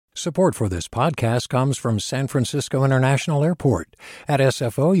Support for this podcast comes from San Francisco International Airport. At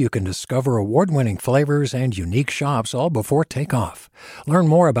SFO, you can discover award-winning flavors and unique shops all before takeoff. Learn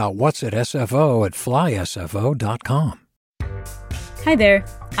more about what's at SFO at flysfo.com. Hi there,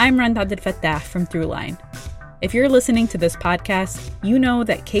 I'm Rand Abdel Fattah from Throughline. If you're listening to this podcast, you know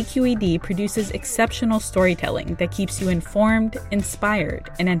that KQED produces exceptional storytelling that keeps you informed, inspired,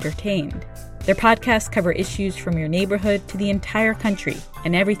 and entertained. Their podcasts cover issues from your neighborhood to the entire country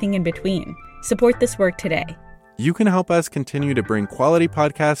and everything in between. Support this work today. You can help us continue to bring quality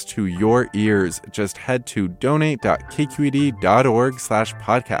podcasts to your ears. Just head to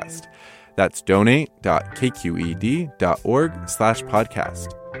donate.kqed.org/podcast. That's donate.kqed.org/podcast.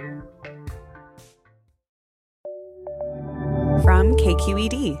 From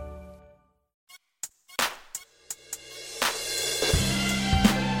KQED.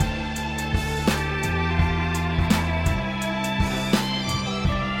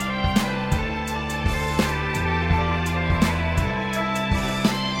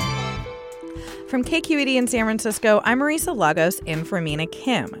 From KQED in San Francisco, I'm Marisa Lagos in for Mina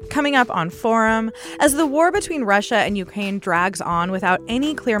Kim. Coming up on Forum, as the war between Russia and Ukraine drags on without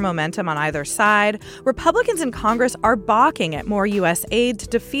any clear momentum on either side, Republicans in Congress are balking at more U.S. aid to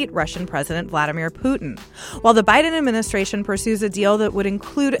defeat Russian President Vladimir Putin, while the Biden administration pursues a deal that would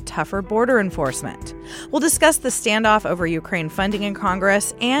include tougher border enforcement. We'll discuss the standoff over Ukraine funding in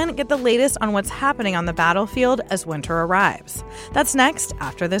Congress and get the latest on what's happening on the battlefield as winter arrives. That's next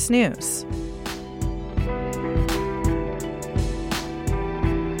after this news.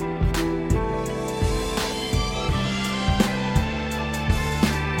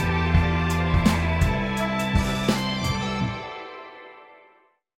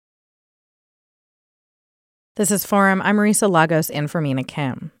 This is Forum. I'm Marisa Lagos in for Mina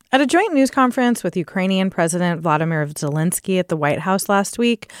Kim. At a joint news conference with Ukrainian President Vladimir Zelensky at the White House last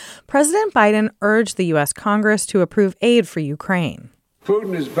week, President Biden urged the U.S. Congress to approve aid for Ukraine.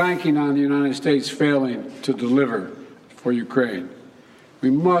 Putin is banking on the United States failing to deliver for Ukraine. We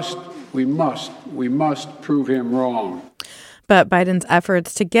must prove him wrong. But Biden's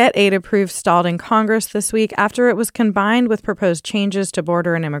efforts to get aid approved stalled in Congress this week after it was combined with proposed changes to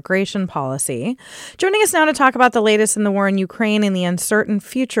border and immigration policy. Joining us now to talk about the latest in the war in Ukraine and the uncertain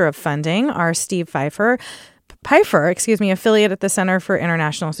future of funding are Steve Pifer, affiliate at the Center for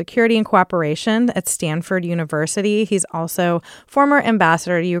International Security and Cooperation at Stanford University. He's also former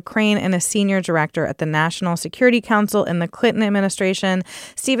ambassador to Ukraine and a senior director at the National Security Council in the Clinton administration.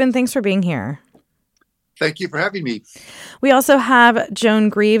 Stephen, thanks for being here. Thank you for having me. We also have Joan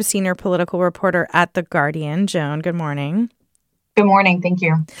Greaves, senior political reporter at The Guardian. Joan, good morning. Good morning. Thank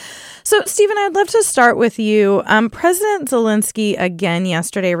you. So, Stephen, I'd love to start with you. President Zelensky again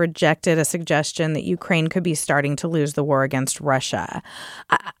yesterday rejected a suggestion that Ukraine could be starting to lose the war against Russia.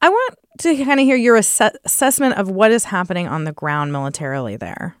 I want to kind of hear your assessment of what is happening on the ground militarily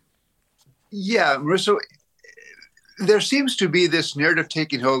there. Yeah, Marissa, there seems to be this narrative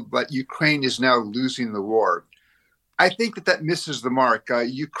taking hold that Ukraine is now losing the war. I think that misses the mark.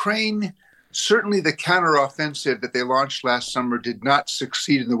 Ukraine, certainly the counteroffensive that they launched last summer did not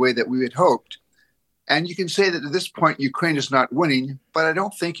succeed in the way that we had hoped. And you can say that at this point, Ukraine is not winning, but I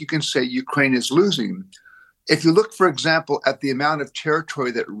don't think you can say Ukraine is losing. If you look, for example, at the amount of territory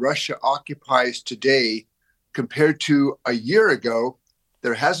that Russia occupies today compared to a year ago,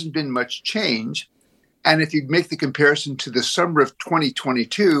 there hasn't been much change. And if you make the comparison to the summer of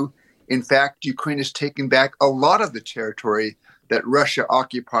 2022, in fact, Ukraine has taken back a lot of the territory that Russia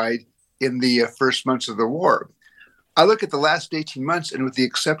occupied in the first months of the war. I look at the last 18 months, and with the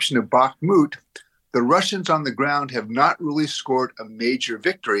exception of Bakhmut, the Russians on the ground have not really scored a major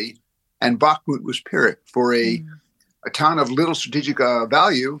victory, and Bakhmut was Pyrrhic. For a town of little strategic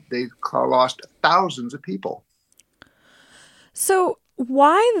value, they lost thousands of people. So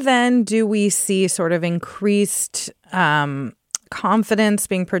why then do we see sort of increased confidence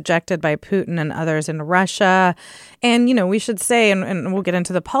being projected by Putin and others in Russia? And, you know, we should say, and we'll get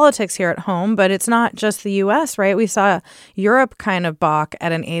into the politics here at home, but it's not just the U.S., right? We saw Europe kind of balk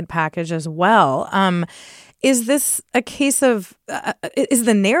at an aid package as well. Is this a case of, is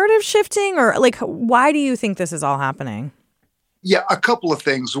the narrative shifting, or like, why do you think this is all happening? Yeah, a couple of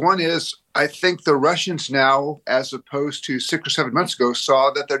things. One is, I think the Russians now, as opposed to 6 or 7 months ago,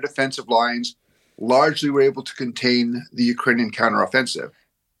 saw that their defensive lines largely were able to contain the Ukrainian counteroffensive.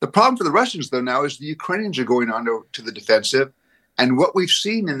 The problem for the Russians, though, now is the Ukrainians are going on to the defensive. And what we've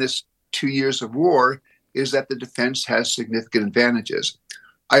seen in this 2 years of war is that the defense has significant advantages.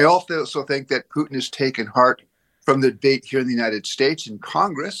 I also think that Putin has taken heart from the debate here in the United States in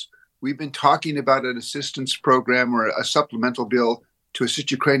Congress. We've been talking about an assistance program or a supplemental bill to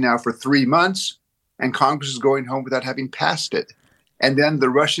assist Ukraine now for 3 months, and Congress is going home without having passed it. And then the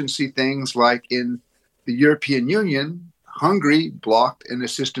Russians see things like in the European Union, Hungary blocked an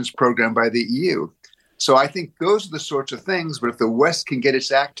assistance program by the EU. So I think those are the sorts of things. But if the West can get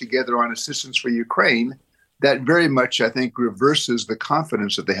its act together on assistance for Ukraine, that very much, I think, reverses the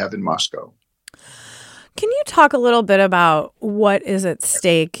confidence that they have in Moscow. Can you talk a little bit about what is at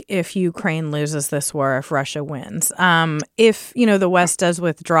stake if Ukraine loses this war, if Russia wins? If, the West does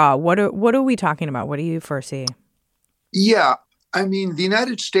withdraw, what are we talking about? What do you foresee? Yeah, I mean, the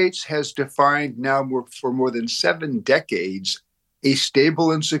United States has defined now for more than 7 decades a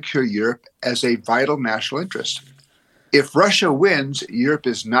stable and secure Europe as a vital national interest. If Russia wins, Europe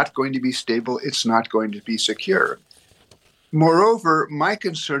is not going to be stable. It's not going to be secure. Moreover, my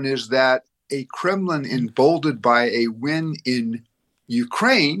concern is that a Kremlin emboldened by a win in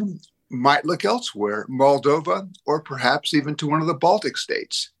Ukraine might look elsewhere, Moldova, or perhaps even to one of the Baltic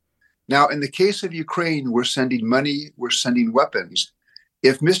states. Now, in the case of Ukraine, we're sending money, we're sending weapons.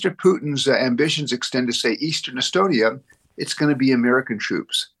 If Mr. Putin's ambitions extend to, say, Eastern Estonia, it's going to be American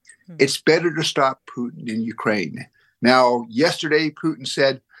troops. It's better to stop Putin in Ukraine. Now, yesterday, Putin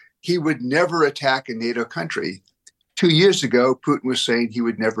said he would never attack a NATO country. 2 years ago, Putin was saying he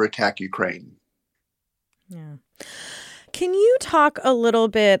would never attack Ukraine. Yeah. Can you talk a little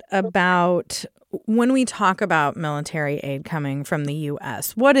bit about when we talk about military aid coming from the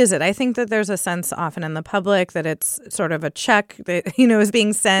U.S., what is it? I think that there's a sense often in the public that it's sort of a check that, is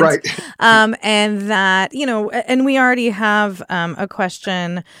being sent. Right. And that, and we already have a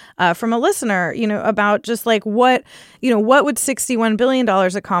question from a listener, about just like what would $61 billion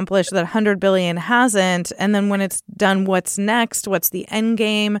accomplish that $100 billion hasn't? And then when it's done, what's next? What's the end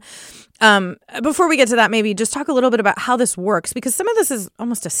game? Before we get to that, maybe just talk a little bit about how this works, because some of this is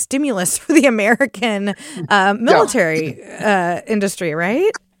almost a stimulus for the American military industry,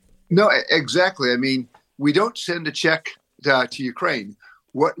 right? No, exactly. I mean, we don't send a check to Ukraine.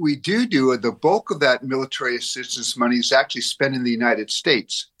 What we do, the bulk of that military assistance money is actually spent in the United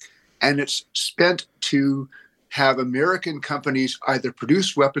States. And it's spent to have American companies either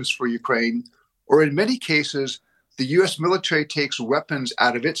produce weapons for Ukraine, or in many cases, the U.S. military takes weapons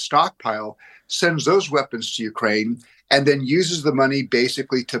out of its stockpile, sends those weapons to Ukraine, and then uses the money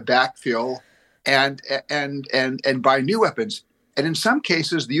basically to backfill and buy new weapons. And in some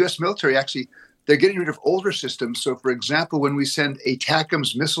cases, the U.S. military they're getting rid of older systems. So, for example, when we send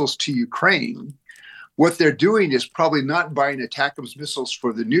ATACMS missiles to Ukraine, what they're doing is probably not buying ATACMS missiles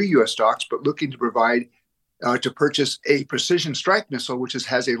for the new U.S. stocks, but looking to purchase a precision strike missile, which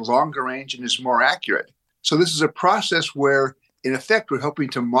has a longer range and is more accurate. So this is a process where, in effect, we're hoping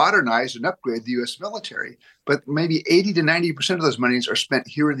to modernize and upgrade the U.S. military. But maybe 80 to 90% of those monies are spent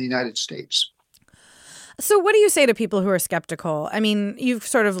here in the United States. So what do you say to people who are skeptical? I mean, you've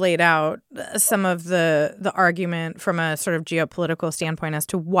sort of laid out some of the argument from a sort of geopolitical standpoint as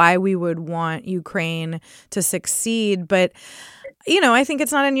to why we would want Ukraine to succeed. But, I think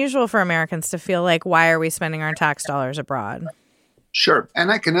it's not unusual for Americans to feel like, why are we spending our tax dollars abroad? Sure. And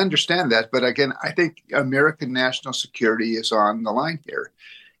I can understand that. But again, I think American national security is on the line here.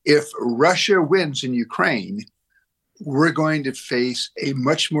 If Russia wins in Ukraine, we're going to face a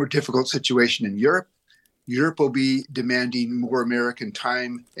much more difficult situation in Europe. Europe will be demanding more American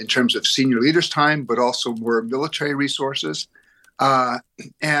time in terms of senior leaders' time, but also more military resources.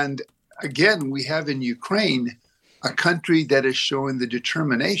 And again, we have in Ukraine a country that is showing the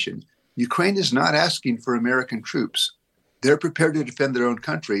determination. Ukraine is not asking for American troops. They're prepared to defend their own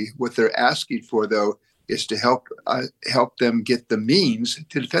country. What they're asking for, though, is to help them get the means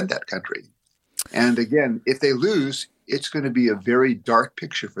to defend that country. And again, if they lose, it's going to be a very dark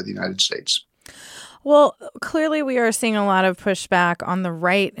picture for the United States. Well, clearly we are seeing a lot of pushback on the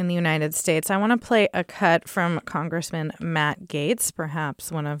right in the United States. I want to play a cut from Congressman Matt Gaetz,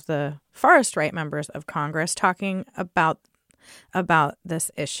 perhaps one of the farthest right members of Congress, talking about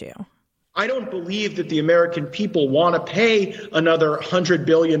this issue. I don't believe that the American people want to pay another $100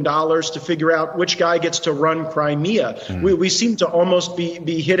 billion to figure out which guy gets to run Crimea. We seem to almost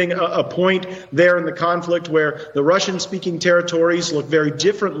be hitting a point there in the conflict where the Russian-speaking territories look very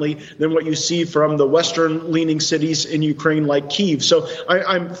differently than what you see from the Western-leaning cities in Ukraine like Kyiv. So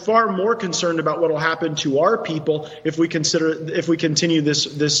I'm far more concerned about what will happen to our people if we continue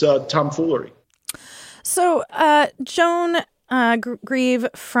this tomfoolery. So, Joan Grieve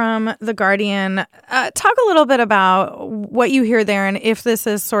from The Guardian, talk a little bit about what you hear there and if this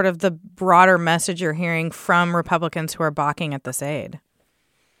is sort of the broader message you're hearing from Republicans who are balking at this aid.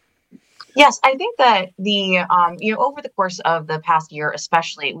 Yes, I think that over the course of the past year,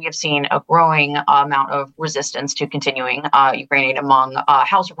 especially, we have seen a growing amount of resistance to continuing Ukraine aid among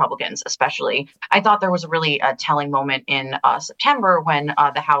House Republicans, especially. I thought there was a really telling moment in September when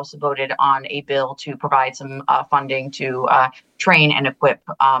the House voted on a bill to provide some funding to train and equip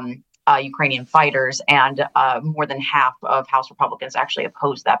Ukrainian fighters, and more than half of House Republicans actually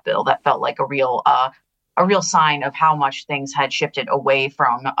opposed that bill. That felt like a real sign of how much things had shifted away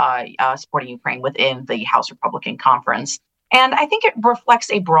from supporting Ukraine within the House Republican conference. And I think it reflects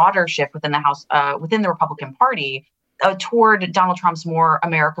a broader shift within the House, within the Republican Party, toward Donald Trump's more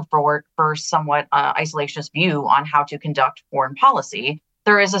America first, somewhat isolationist view on how to conduct foreign policy.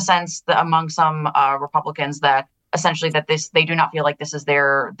 There is a sense that among some Republicans that essentially that they do not feel like this is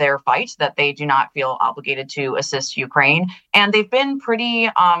their fight, that they do not feel obligated to assist Ukraine, and they've been pretty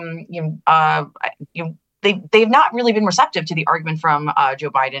they've not really been receptive to the argument from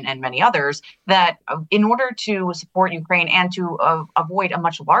Joe Biden and many others that in order to support Ukraine and to avoid a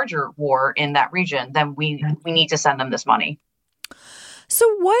much larger war in that region, then we need to send them this money. So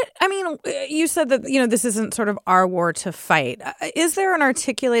you said that, this isn't sort of our war to fight. Is there an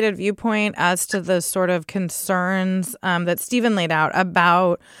articulated viewpoint as to the sort of concerns that Stephen laid out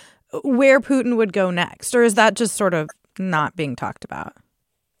about where Putin would go next? Or is that just sort of not being talked about?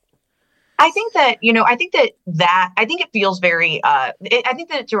 I think that, I think it feels very, I think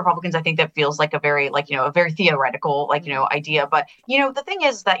that to Republicans, I think that feels like a very theoretical, idea. But, the thing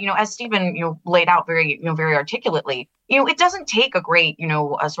is that, as Stephen, laid out very articulately, it doesn't take a great,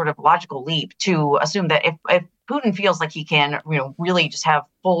 a sort of logical leap to assume that if Putin feels like he can, really just have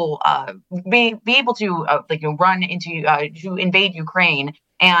full, be able to, run into, to invade Ukraine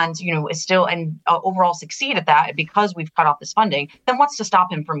and, is still and overall succeed at that because we've cut off this funding, then what's to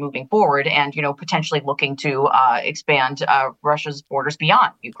stop him from moving forward and, potentially looking to expand Russia's borders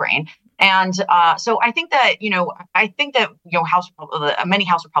beyond Ukraine? And so I think that, many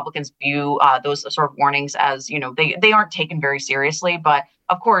House Republicans view those sort of warnings as, they aren't taken very seriously. But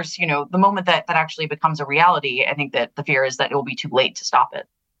of course, the moment that actually becomes a reality, I think that the fear is that it will be too late to stop it.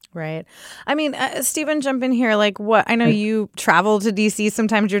 Right. I mean, Stephen, jump in here. I know you travel to D.C.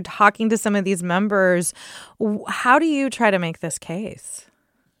 Sometimes you're talking to some of these members. How do you try to make this case?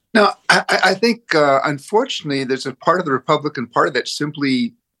 No, I think, unfortunately, there's a part of the Republican Party that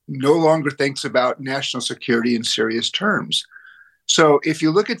simply no longer thinks about national security in serious terms. So if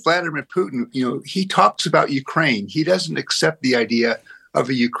you look at Vladimir Putin, he talks about Ukraine. He doesn't accept the idea of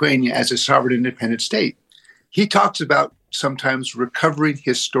a Ukraine as a sovereign independent state. He talks about sometimes recovering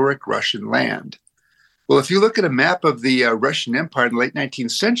historic Russian land. Well, if you look at a map of the Russian Empire in the late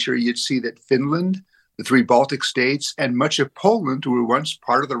 19th century, you'd see that Finland, the three Baltic states, and much of Poland were once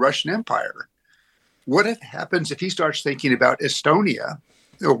part of the Russian Empire. What happens if he starts thinking about Estonia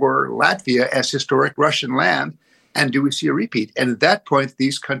or Latvia as historic Russian land, and do we see a repeat? And at that point,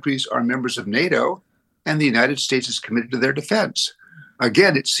 these countries are members of NATO, and the United States is committed to their defense.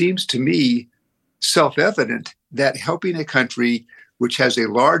 Again, it seems to me self-evident that helping a country which has a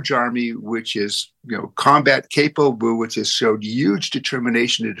large army, which is combat capable, which has showed huge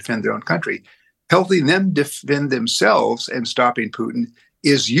determination to defend their own country, helping them defend themselves and stopping Putin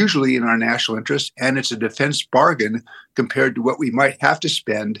is usually in our national interest, and it's a defense bargain compared to what we might have to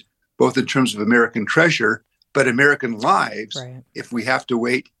spend, both in terms of American treasure, but American lives, right, if we have to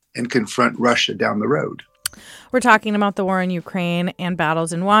wait and confront Russia down the road. We're talking about the war in Ukraine and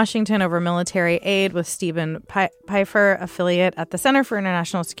battles in Washington over military aid with Stephen Pifer, affiliate at the Center for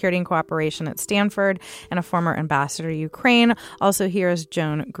International Security and Cooperation at Stanford and a former ambassador to Ukraine. Also here is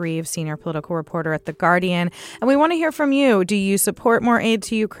Joan Grieve, senior political reporter at The Guardian. And we want to hear from you. Do you support more aid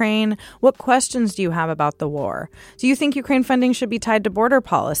to Ukraine? What questions do you have about the war? Do you think Ukraine funding should be tied to border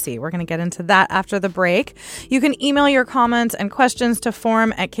policy? We're going to get into that after the break. You can email your comments and questions to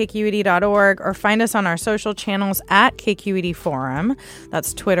forum@kqed.org or find us on our social channels at KQED Forum.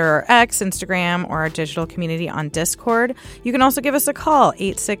 That's Twitter or X, Instagram, or our digital community on Discord. You can also give us a call,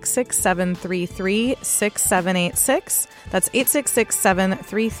 866-733-6786. That's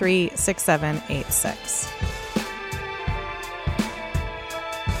 866-733-6786.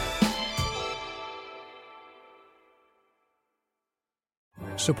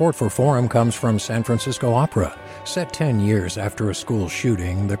 Support for Forum comes from San Francisco Opera. Set 10 years after a school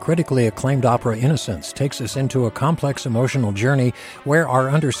shooting, the critically acclaimed opera Innocence takes us into a complex emotional journey where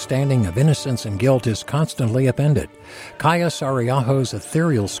our understanding of innocence and guilt is constantly upended. Kaya Sariaho's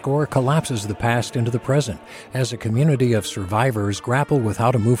ethereal score collapses the past into the present as a community of survivors grapple with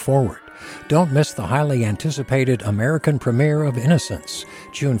how to move forward. Don't miss the highly anticipated American premiere of Innocence,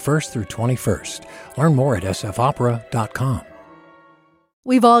 June 1st through 21st. Learn more at sfopera.com.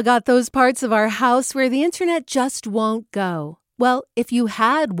 We've all got those parts of our house where the internet just won't go. Well, if you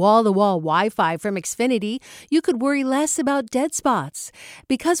had wall-to-wall Wi-Fi from Xfinity, you could worry less about dead spots.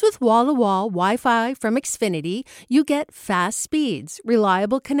 Because with wall-to-wall Wi-Fi from Xfinity, you get fast speeds,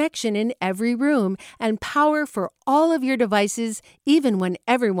 reliable connection in every room, and power for all of your devices, even when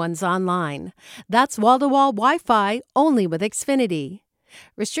everyone's online. That's wall-to-wall Wi-Fi only with Xfinity.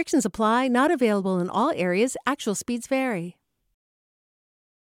 Restrictions apply, not available in all areas. Actual speeds vary.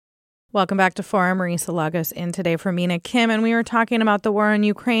 Welcome back to Forum. Marisa Lagos in today for Mina Kim, and we were talking about the war in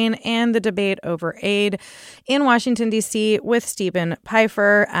Ukraine and the debate over aid in Washington, D.C. with Stephen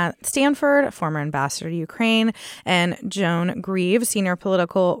Pfeiffer at Stanford, former ambassador to Ukraine, and Joan Grieve, senior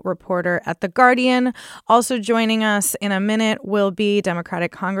political reporter at The Guardian. Also joining us in a minute will be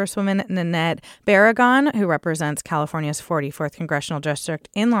Democratic Congresswoman Nanette Barragán, who represents California's 44th Congressional District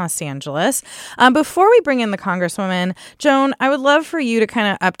in Los Angeles. Before we bring in the Congresswoman, Joan, I would love for you to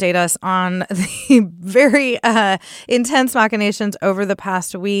kind of update us on the very intense machinations over the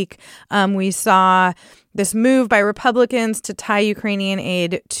past week. We saw this move by Republicans to tie Ukrainian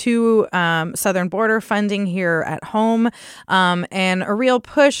aid to southern border funding here at home, and a real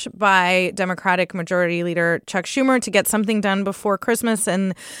push by Democratic Majority Leader Chuck Schumer to get something done before Christmas,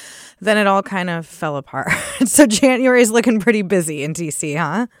 and then it all kind of fell apart. So January is looking pretty busy in D.C.,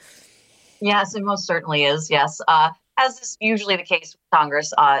 huh? Yes, it most certainly is, yes. As is usually the case with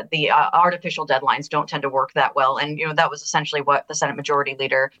Congress, the artificial deadlines don't tend to work that well. And, that was essentially what the Senate Majority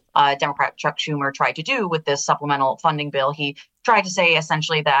Leader, Democrat Chuck Schumer, tried to do with this supplemental funding bill. He tried to say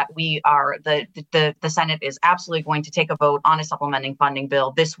essentially that the Senate is absolutely going to take a vote on a supplementing funding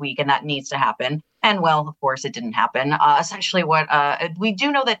bill this week, and that needs to happen. And, well, of course, it didn't happen. Essentially, what we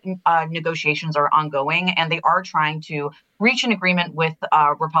do know that negotiations are ongoing, and they are trying to reach an agreement with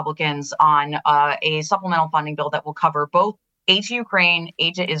Republicans on a supplemental funding bill that will cover both aid to Ukraine,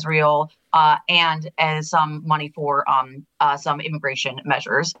 aid to Israel, and as some money for some immigration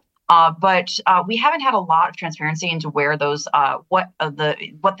measures. But we haven't had a lot of transparency into where those where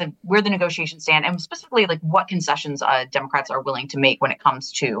the negotiations stand, and specifically like what concessions Democrats are willing to make when it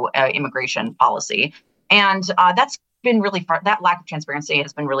comes to immigration policy. And that's been that lack of transparency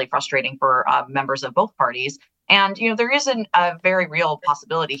has been really frustrating for members of both parties. And, there is a very real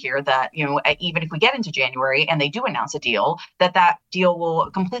possibility here that, even if we get into January and they do announce a deal, that deal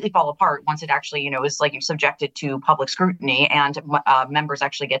will completely fall apart once it actually, is subjected to public scrutiny and members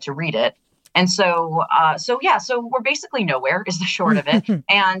actually get to read it. And so we're basically nowhere is the short of it.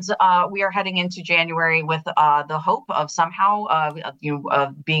 And we are heading into January with the hope of somehow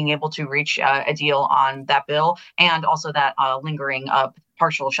being able to reach a deal on that bill, and also that lingering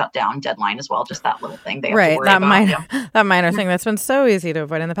partial shutdown deadline as well. Just that little thing they have to worry about. That minor thing that's been so easy to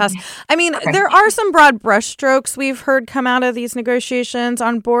avoid in the past. I mean, there are some broad brushstrokes we've heard come out of these negotiations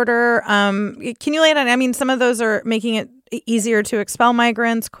on border. Can you lay it out? I mean, some of those are making it easier to expel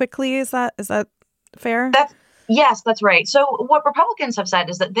migrants quickly. Is that fair? Yes, that's right. So what Republicans have said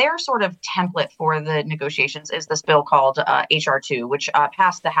is that their sort of template for the negotiations is this bill called H.R. 2, which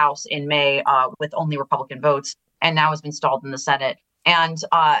passed the House in May with only Republican votes and now has been stalled in the Senate. And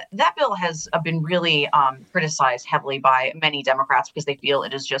that bill has been really criticized heavily by many Democrats because they feel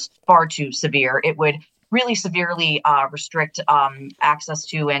it is just far too severe. It would really severely restrict access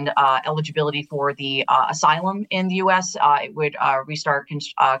to and eligibility for the asylum in the U.S. It would restart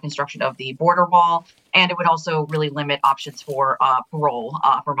construction of the border wall, and it would also really limit options for parole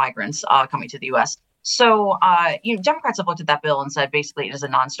for migrants coming to the U.S. So, Democrats have looked at that bill and said basically it is a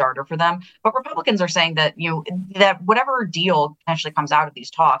non-starter for them. But Republicans are saying that, that whatever deal potentially comes out of these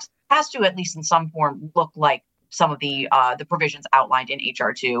talks has to, at least in some form, look like some of the provisions outlined in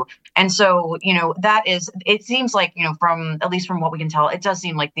H.R. 2. And so, that is, it seems like, from at least from what we can tell, it does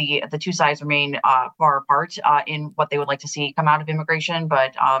seem like the two sides remain far apart in what they would like to see come out of immigration,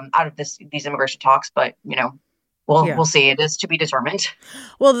 but out of these immigration talks. But, We'll see. It is to be determined.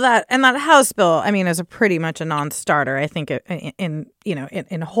 Well, that House bill, I mean, is pretty much a non-starter, I think,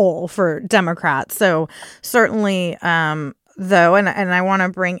 in whole for Democrats. So certainly, though, and I want to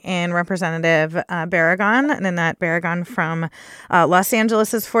bring in Representative Barragán, Nanette Barragán from Los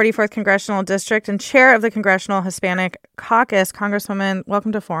Angeles' 44th Congressional District and chair of the Congressional Hispanic Caucus. Congresswoman,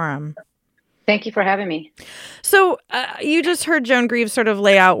 welcome to Forum. Thank you for having me. So you just heard Joan Grieve sort of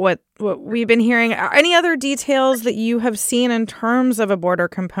lay out what we've been hearing. Any other details that you have seen in terms of a border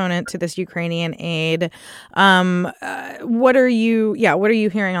component to this Ukrainian aid? What are you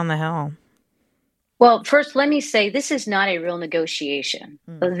hearing on the Hill? Well, first, let me say this is not a real negotiation.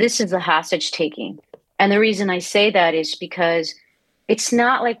 This is a hostage taking. And the reason I say that is because it's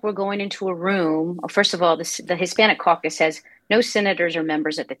not like we're going into a room. First of all, the Hispanic Caucus has no senators or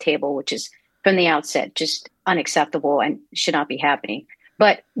members at the table, which is from the outset just unacceptable and should not be happening.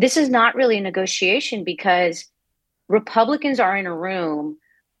 But this is not really a negotiation because Republicans are in a room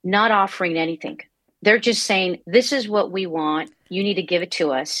not offering anything. They're just saying, this is what we want. You need to give it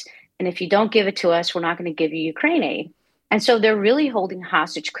to us. And if you don't give it to us, we're not going to give you Ukraine aid. And so they're really holding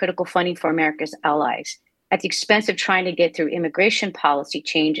hostage critical funding for America's allies at the expense of trying to get through immigration policy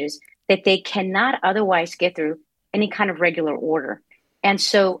changes that they cannot otherwise get through any kind of regular order. And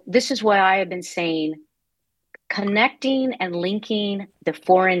so this is why I have been saying connecting and linking the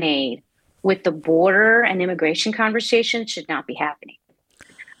foreign aid with the border and immigration conversation should not be happening.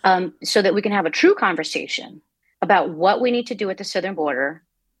 So that we can have a true conversation about what we need to do at the southern border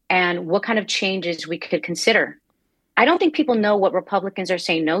and what kind of changes we could consider. I don't think people know what Republicans are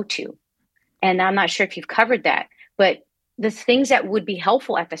saying no to. And I'm not sure if you've covered that, but the things that would be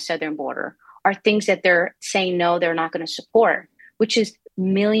helpful at the southern border are things that they're saying no, they're not going to support, which is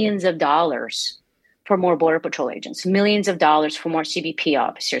millions of dollars for more Border Patrol agents, millions of dollars for more CBP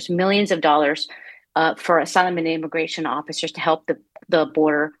officers, millions of dollars for asylum and immigration officers to help the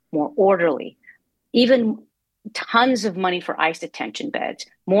border more orderly, even tons of money for ICE detention beds,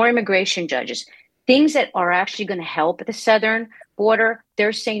 more immigration judges, things that are actually going to help at the southern border,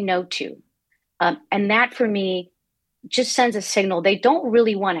 they're saying no to. And that, for me, just sends a signal. They don't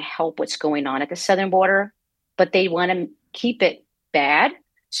really want to help what's going on at the southern border, but they want to keep it bad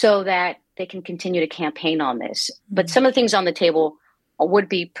so that they can continue to campaign on this. But some of the things on the table would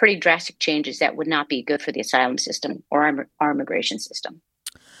be pretty drastic changes that would not be good for the asylum system or our immigration system.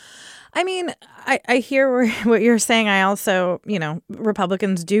 I mean, I hear what you're saying. I also,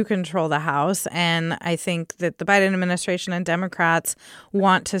 Republicans do control the House. And I think that the Biden administration and Democrats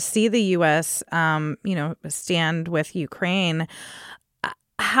want to see the U.S., stand with Ukraine.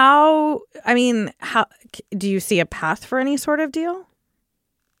 How do you see a path for any sort of deal?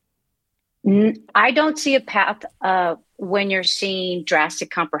 I don't see a path when you're seeing drastic,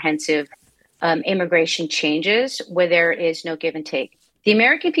 comprehensive immigration changes where there is no give and take. The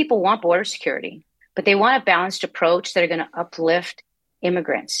American people want border security, but they want a balanced approach that are going to uplift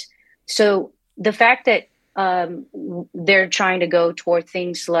immigrants. So the fact that they're trying to go toward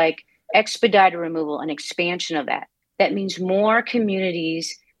things like expedited removal and expansion of that means more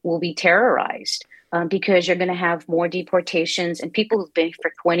communities will be terrorized because you're going to have more deportations, and people who've been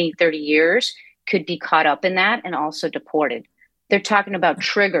for 20, 30 years could be caught up in that and also deported. They're talking about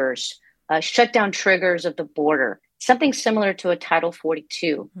triggers, shutdown triggers of the border, something similar to a Title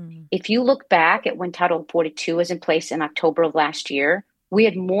 42. Mm-hmm. If you look back at when Title 42 was in place in October of last year, we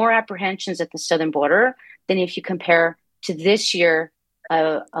had more apprehensions at the southern border than if you compare to this year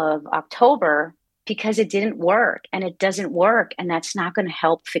of October, because it didn't work and it doesn't work. And that's not going to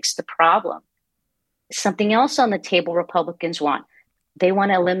help fix the problem. Something else on the table Republicans want. They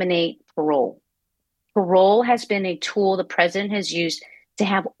want to eliminate parole. Parole has been a tool the president has used to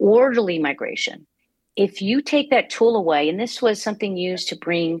have orderly migration. If you take that tool away, and this was something used to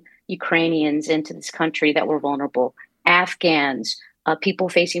bring Ukrainians into this country that were vulnerable, Afghans, people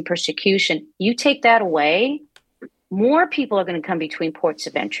facing persecution, you take that away, more people are going to come between ports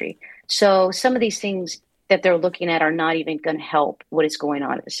of entry. So some of these things that they're looking at are not even going to help what is going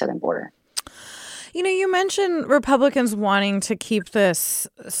on at the southern border. You mentioned Republicans wanting to keep this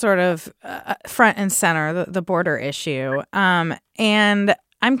sort of front and center, the border issue. And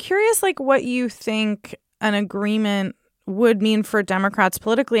I'm curious, what you think an agreement would mean for Democrats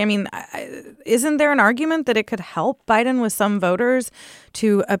politically. I mean, isn't there an argument that it could help Biden with some voters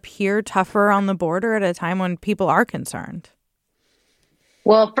to appear tougher on the border at a time when people are concerned?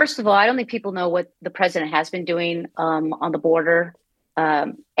 Well, first of all, I don't think people know what the president has been doing on the border,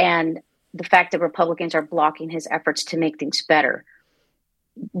 and the fact that Republicans are blocking his efforts to make things better.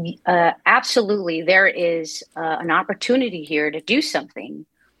 Absolutely, there is an opportunity here to do something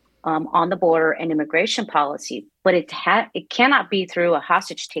on the border and immigration policy, but it cannot be through a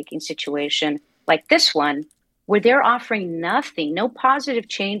hostage-taking situation like this one, where they're offering nothing, no positive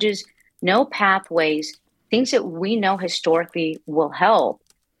changes, no pathways, things that we know historically will help.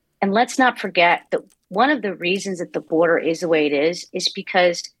 And let's not forget that one of the reasons that the border is the way it is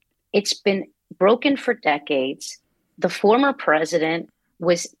because it's been broken for decades. The former president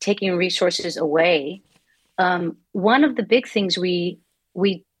was taking resources away. One of the big things we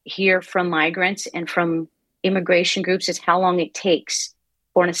hear from migrants and from immigration groups is how long it takes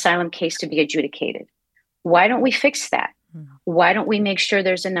for an asylum case to be adjudicated. Why don't we fix that? Why don't we make sure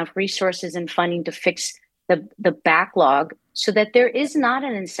there's enough resources and funding to fix the backlog so that there is not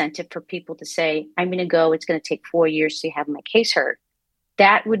an incentive for people to say, I'm going to go, it's going to take 4 years to have my case heard.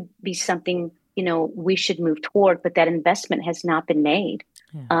 That would be something we should move toward, but that investment has not been made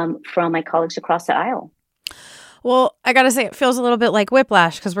from my colleagues across the aisle. Well, I got to say, it feels a little bit like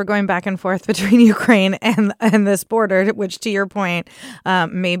whiplash because we're going back and forth between Ukraine and this border, which, to your point,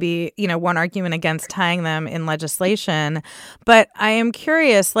 may be, one argument against tying them in legislation. But I am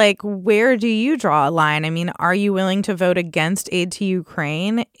curious, where do you draw a line? I mean, are you willing to vote against aid to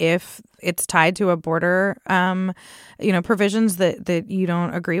Ukraine if it's tied to a border, provisions that you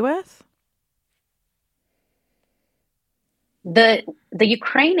don't agree with? The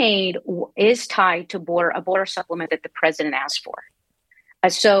Ukraine aid is tied to a border supplement that the president asked for.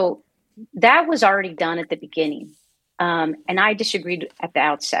 So that was already done at the beginning. And I disagreed at the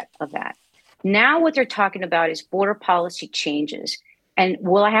outset of that. Now what they're talking about is border policy changes. And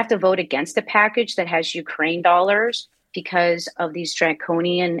will I have to vote against the package that has Ukraine dollars because of these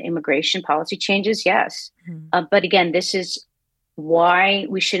draconian immigration policy changes? Yes. But again, this is why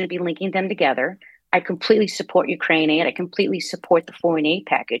we shouldn't be linking them together. I completely support Ukraine aid. I completely support the foreign aid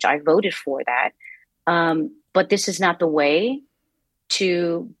package. I voted for that. But this is not the way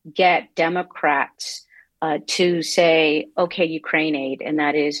to get Democrats to say, okay, Ukraine aid. And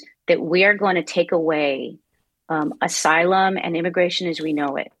that is that we are going to take away asylum and immigration as we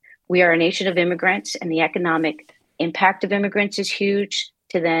know it. We are a nation of immigrants, and the economic impact of immigrants is huge.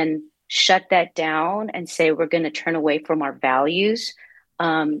 To then shut that down and say we're going to turn away from our values,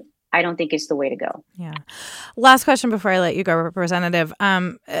 I don't think it's the way to go. Yeah. Last question before I let you go, Representative.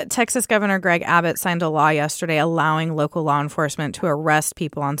 Texas Governor Greg Abbott signed a law yesterday allowing local law enforcement to arrest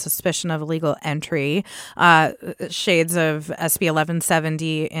people on suspicion of illegal entry, shades of SB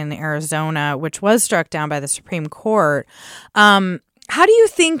 1170 in Arizona, which was struck down by the Supreme Court. How do you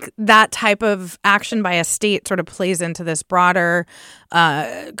think that type of action by a state sort of plays into this broader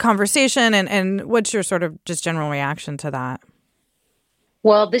conversation? And what's your sort of just general reaction to that?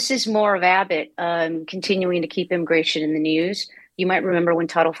 Well, this is more of Abbott continuing to keep immigration in the news. You might remember when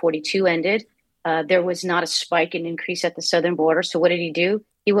Title 42 ended, there was not a spike in increase at the southern border. So what did he do?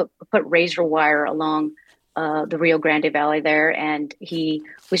 He would put razor wire along the Rio Grande Valley there, and he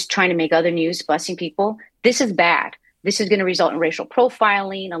was trying to make other news, busing people. This is bad. This is going to result in racial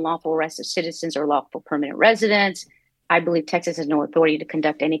profiling, unlawful arrest of citizens or lawful permanent residents. I believe Texas has no authority to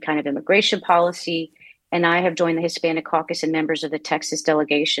conduct any kind of immigration policy. And I have joined the Hispanic Caucus and members of the Texas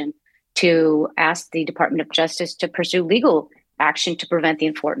delegation to ask the Department of Justice to pursue legal action to prevent the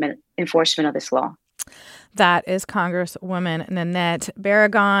enforcement of this law. That is Congresswoman Nanette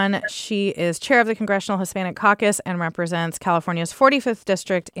Barragán. She is chair of the Congressional Hispanic Caucus and represents California's 45th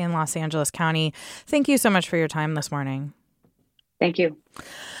District in Los Angeles County. Thank you so much for your time this morning. Thank you.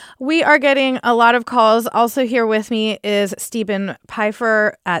 We are getting a lot of calls. Also here with me is Stephen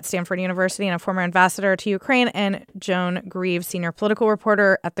Pfeiffer at Stanford University and a former ambassador to Ukraine, and Joan Grieve, senior political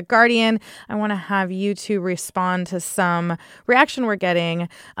reporter at The Guardian. I want to have you two respond to some reaction we're getting.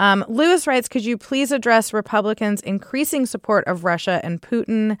 Lewis writes, could you please address Republicans' increasing support of Russia and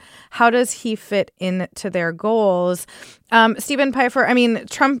Putin? How does he fit into their goals? Stephen Pfeiffer, I mean,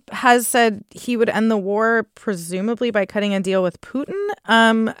 Trump has said he would end the war, presumably by cutting a deal with Putin.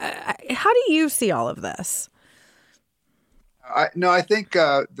 How do you see all of this? I think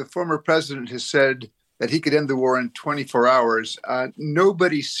the former president has said that he could end the war in 24 hours.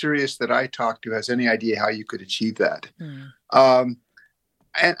 Nobody serious that I talk to has any idea how you could achieve that. And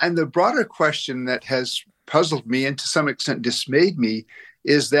the broader question that has puzzled me and to some extent dismayed me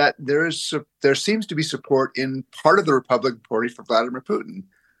is that there seems to be support in part of the Republican Party for Vladimir Putin.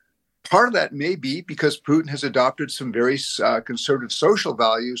 Part of that may be because Putin has adopted some very conservative social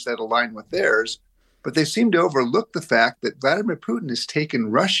values that align with theirs, but they seem to overlook the fact that Vladimir Putin has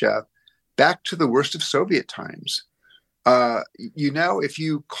taken Russia back to the worst of Soviet times. If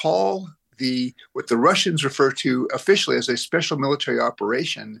you call what the Russians refer to officially as a special military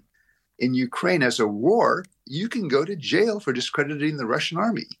operation in Ukraine as a war, you can go to jail for discrediting the Russian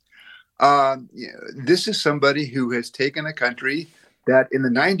army. This is somebody who has taken a country that in the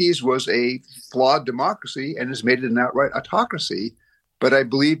 90s was a flawed democracy and has made it an outright autocracy. But I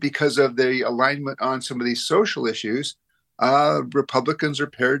believe because of the alignment on some of these social issues, Republicans are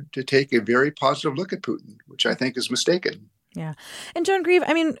prepared to take a very positive look at Putin, which I think is mistaken. Yeah. And Joan Grieve,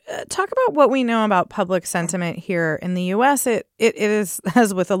 I mean, talk about what we know about public sentiment here in the U.S. It is,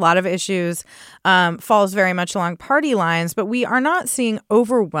 as with a lot of issues, falls very much along party lines, but we are not seeing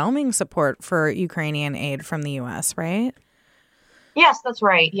overwhelming support for Ukrainian aid from the U.S., right? Yes, that's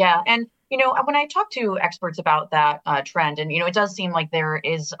right. Yeah. And, when I talk to experts about that trend, and, it does seem like there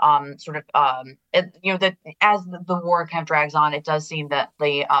is that as the war kind of drags on, it does seem that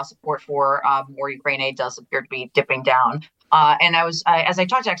the support for more Ukraine aid does appear to be dipping down. And as I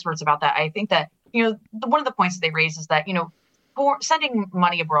talked to experts about that, I think that, one of the points that they raise is that, for sending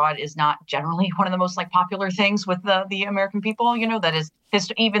money abroad is not generally one of the most popular things with the American people, that is,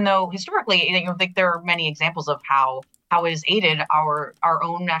 even though historically, there are many examples of how it has aided our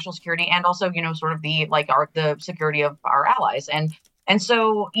own national security and also, sort of the security of our allies. And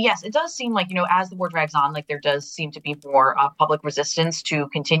so, yes, it does seem like, as the war drags on, there does seem to be more public resistance to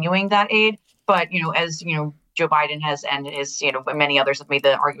continuing that aid. But, as, Joe Biden has and his, many others have made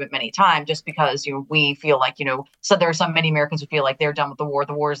the argument many times, just because, we feel like, so there are many Americans who feel like they're done with the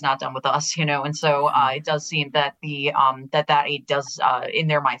war is not done with us, and so it does seem that that aid does, in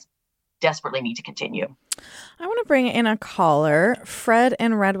their minds, desperately need to continue. I want to bring in a caller. Fred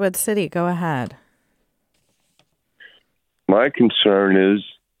in Redwood City. Go ahead. My concern is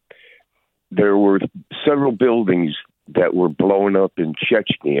there were several buildings that were blown up in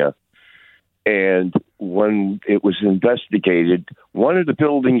Chechnya. And when it was investigated, one of the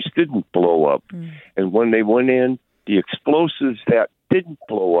buildings didn't blow up. And when they went in, the explosives that didn't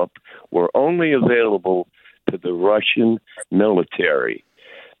blow up were only available to the Russian military.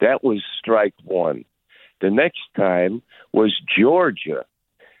 That was strike one. The next time was Georgia.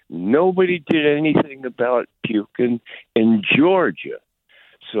 Nobody did anything about Putin in Georgia.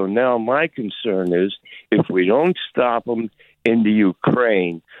 So now my concern is if we don't stop him in the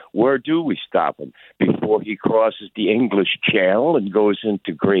Ukraine, where do we stop him? Before he crosses the English Channel and goes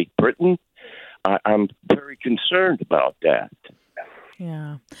into Great Britain? I'm very concerned about that.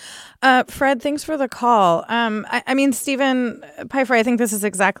 Yeah. Fred, thanks for the call. I mean, Stephen Pifer, I think this is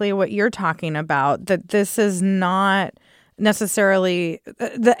exactly what you're talking about, that this is not necessarily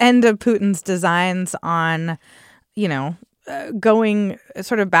the end of Putin's designs on, going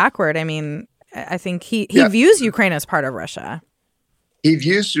sort of backward. I mean, I think he views Ukraine as part of Russia. He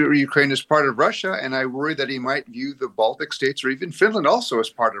views Ukraine as part of Russia, and I worry that he might view the Baltic states or even Finland also as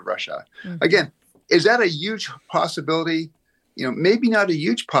part of Russia. Mm-hmm. Again, is that a huge possibility? Maybe not a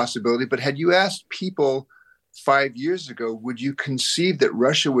huge possibility, but had you asked people 5 years ago, would you conceive that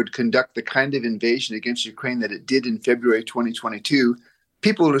Russia would conduct the kind of invasion against Ukraine that it did in February 2022?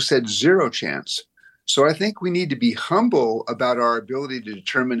 People would have said zero chance. So I think we need to be humble about our ability to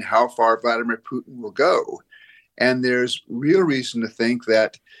determine how far Vladimir Putin will go. And there's real reason to think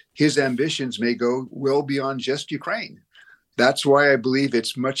that his ambitions may go well beyond just Ukraine. That's why I believe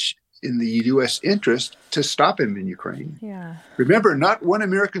it's much in the U.S. interest to stop him in Ukraine. Yeah. Remember, not one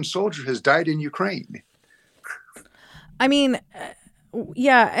American soldier has died in Ukraine. I mean,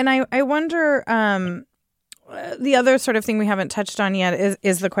 yeah, and I wonder, the other sort of thing we haven't touched on yet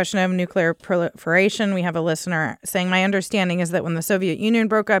is the question of nuclear proliferation. We have a listener saying, my understanding is that when the Soviet Union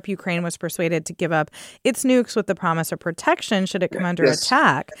broke up, Ukraine was persuaded to give up its nukes with the promise of protection should it come under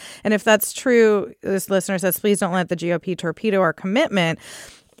attack. And if that's true, this listener says, please don't let the GOP torpedo our commitment.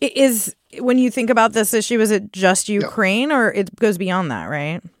 When you think about this issue, is it just Ukraine or it goes beyond that,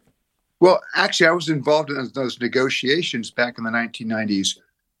 right? Well, actually, I was involved in those negotiations back in the 1990s.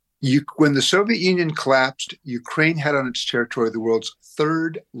 When the Soviet Union collapsed, Ukraine had on its territory the world's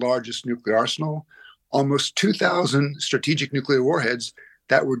third largest nuclear arsenal, almost 2,000 strategic nuclear warheads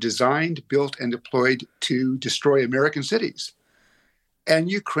that were designed, built, and deployed to destroy American cities.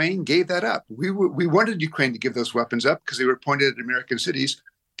 And Ukraine gave that up. We wanted Ukraine to give those weapons up because they were pointed at American cities.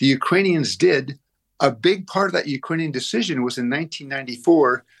 The Ukrainians did. A big part of that Ukrainian decision was in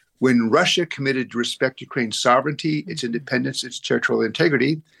 1994 when Russia committed to respect Ukraine's sovereignty, its independence, its territorial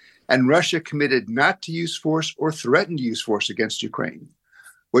integrity, and Russia committed not to use force or threaten to use force against Ukraine.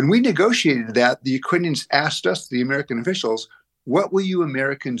 When we negotiated that, the Ukrainians asked us, the American officials, what will you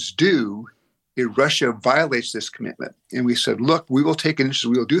Americans do if Russia violates this commitment? And we said, look, we will take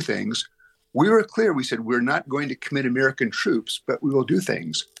initiative, we will do things. We were clear. We said, we're not going to commit American troops, but we will do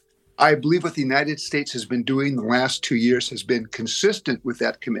things. I believe what the United States has been doing the last 2 years has been consistent with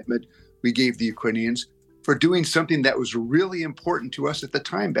that commitment we gave the Ukrainians for doing something that was really important to us at the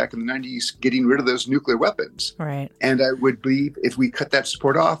time back in the 90s, getting rid of those nuclear weapons. Right. And I would believe if we cut that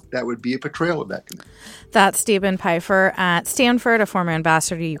support off, that would be a betrayal of that commitment. That's Stephen Pifer at Stanford, a former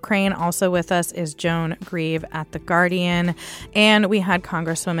ambassador to Ukraine. Also with us is Joan Grieve at The Guardian. And we had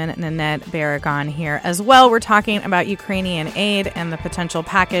Congresswoman Nanette Barragán here as well. We're talking about Ukrainian aid and the potential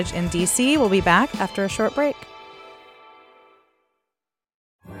package in D.C. We'll be back after a short break.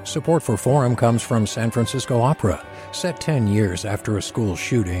 Support for Forum comes from San Francisco Opera. Set 10 years after a school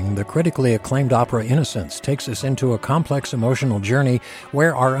shooting, the critically acclaimed opera Innocence takes us into a complex emotional journey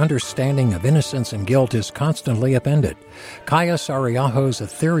where our understanding of innocence and guilt is constantly upended. Kaya Sariaho's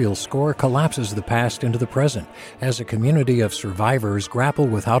ethereal score collapses the past into the present as a community of survivors grapple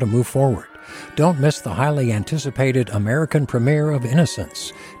with how to move forward. Don't miss the highly anticipated American premiere of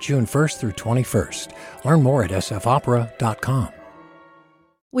Innocence, June 1st through 21st. Learn more at sfopera.com.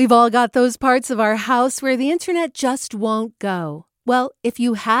 We've all got those parts of our house where the internet just won't go. Well, if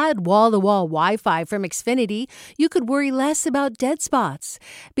you had wall-to-wall Wi-Fi from Xfinity, you could worry less about dead spots.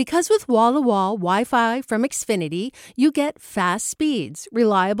 Because with wall-to-wall Wi-Fi from Xfinity, you get fast speeds,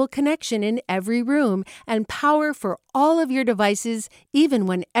 reliable connection in every room, and power for all of your devices, even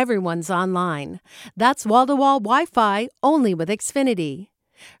when everyone's online. That's wall-to-wall Wi-Fi only with Xfinity.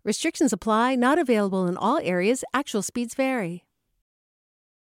 Restrictions apply, not available in all areas. Actual speeds vary.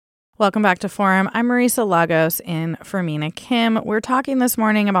 Welcome back to Forum. I'm Marisa Lagos in for Mina Kim. We're talking this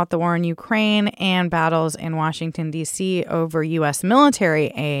morning about the war in Ukraine and battles in Washington, D.C. over U.S. military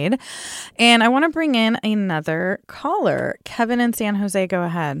aid. And I want to bring in another caller. Kevin in San Jose, go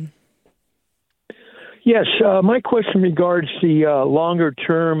ahead. Yes, my question regards the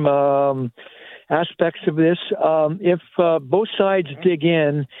longer-term aspects of this. If both sides dig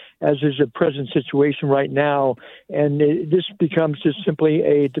in, as is the present situation right now, and this becomes just simply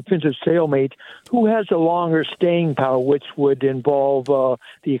a defensive stalemate, who has a longer staying power, which would involve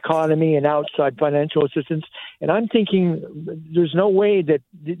the economy and outside financial assistance? And I'm thinking there's no way that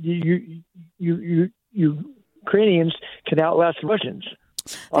Ukrainians can outlast the Russians.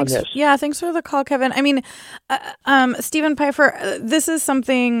 Thanks for the call, Kevin. I mean, Stephen Pfeiffer, this is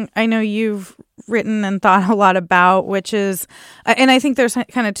something I know you've written and thought a lot about, which is, and I think there's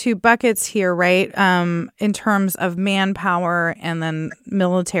kind of two buckets here, right? In terms of manpower and then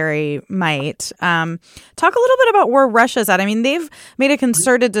military might. Talk a little bit about where Russia's at. I mean, they've made a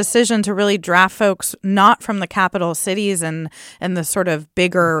concerted decision to really draft folks not from the capital cities and the sort of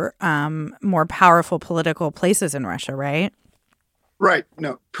bigger, more powerful political places in Russia, right? Right.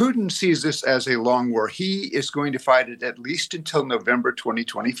 No, Putin sees this as a long war. He is going to fight it at least until November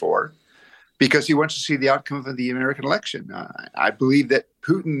 2024 because he wants to see the outcome of the American election. I believe that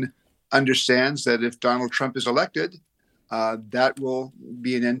Putin understands that if Donald Trump is elected, that will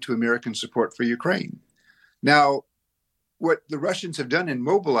be an end to American support for Ukraine. Now, what the Russians have done in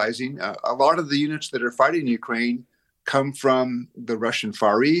mobilizing, a lot of the units that are fighting Ukraine come from the Russian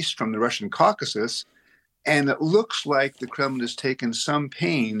Far East, from the Russian Caucasus. And it looks like the Kremlin has taken some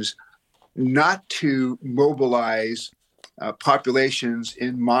pains not to mobilize populations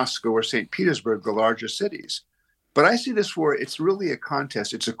in Moscow or St. Petersburg, the largest cities. But I see this war, it's really a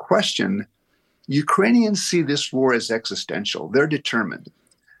contest. It's a question. Ukrainians see this war as existential. They're determined.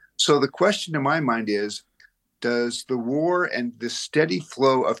 So the question in my mind is, does the war and the steady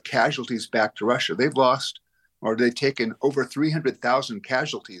flow of casualties back to Russia, they've lost, or they've taken over 300,000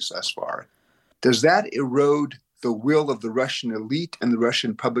 casualties thus far, does that erode the will of the Russian elite and the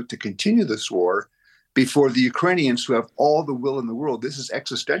Russian public to continue this war before the Ukrainians, who have all the will in the world, this is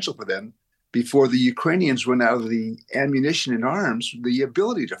existential for them, before the Ukrainians run out of the ammunition and arms, the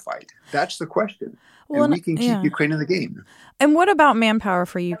ability to fight? That's the question. Well, and we can keep Ukraine in the game. And what about manpower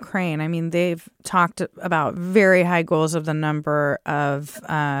for Ukraine? I mean, they've talked about very high goals of the number of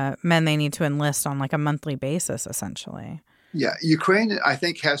men they need to enlist on like a monthly basis, essentially. Yeah, Ukraine, I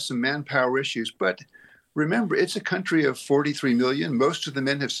think, has some manpower issues. But remember, it's a country of 43 million. Most of the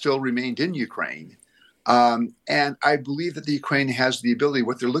men have still remained in Ukraine. And I believe that the Ukraine has the ability.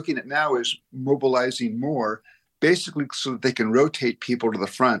 What they're looking at now is mobilizing more, basically so that they can rotate people to the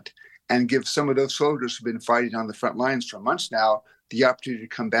front and give some of those soldiers who've been fighting on the front lines for months now the opportunity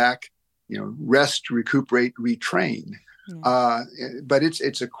to come back, rest, recuperate, retrain. But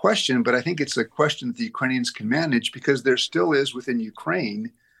it's a question, but I think it's a question that the Ukrainians can manage because there still is within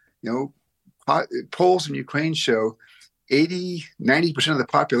Ukraine, polls in Ukraine show 90% of the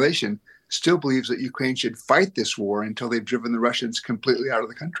population still believes that Ukraine should fight this war until they've driven the Russians completely out of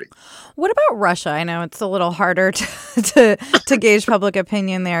the country. What about Russia? I know it's a little harder to gauge public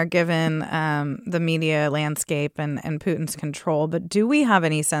opinion there given the media landscape and Putin's control, but do we have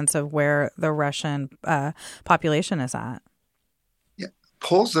any sense of where the Russian population is at? Yeah,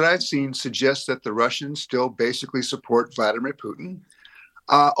 polls that I've seen suggest that the Russians still basically support Vladimir Putin.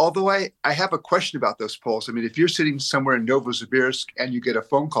 Although I have a question about those polls. I mean, if you're sitting somewhere in Novosibirsk and you get a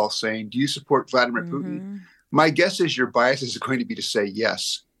phone call saying, do you support Vladimir Putin? My guess is your bias is going to be to say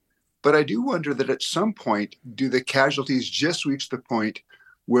yes. But I do wonder that at some point, do the casualties just reach the point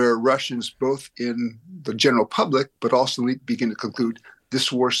where Russians, both in the general public, but also begin to conclude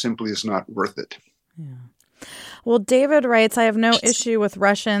this war simply is not worth it? Yeah. Well, David writes, I have no issue with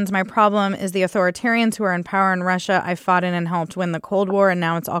Russians. My problem is the authoritarians who are in power in Russia. I fought in and helped win the Cold War, and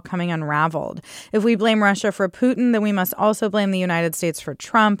now it's all coming unraveled. If we blame Russia for Putin, then we must also blame the United States for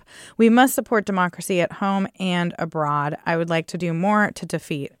Trump. We must support democracy at home and abroad. I would like to do more to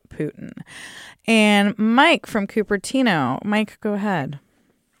defeat Putin. And Mike from Cupertino. Mike, go ahead.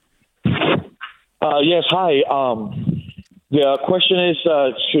 Yes, hi. The question is,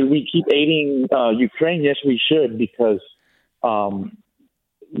 should we keep aiding Ukraine? Yes, we should, because,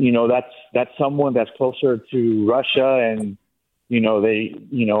 that's someone that's closer to Russia, and,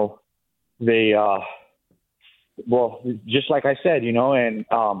 just like I said, and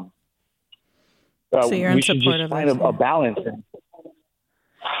so you're in we should support just of find this, a balance. And,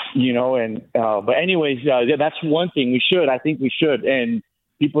 but anyways, that's one thing we should. I think we should. And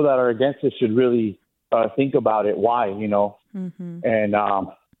people that are against it should really think about it. Why, Mm-hmm. And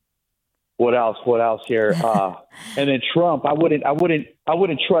what else here? And then Trump, I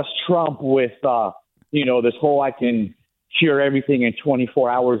wouldn't trust Trump with, this whole, I can cure everything in 24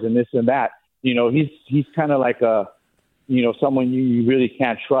 hours and this and that. He's kind of like someone you really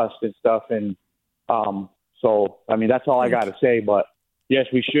can't trust and stuff. And, so, I mean, that's all I got to say, but yes,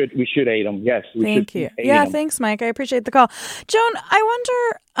 we should aid them. Yes. Thank you. Yeah. Thanks, Mike. I appreciate the call. Joan, I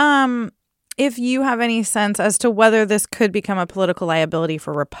wonder, if you have any sense as to whether this could become a political liability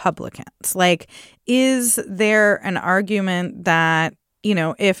for Republicans. Like, is there an argument that,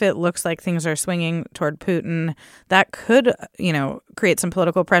 if it looks like things are swinging toward Putin, that could, create some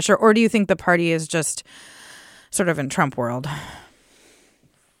political pressure? Or do you think the party is just sort of in Trump world?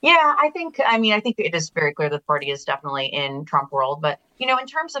 Yeah, I think it is very clear that the party is definitely in Trump world. But, in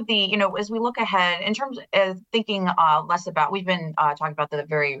terms of the, as we look ahead, in terms of thinking less about, we've been talking about the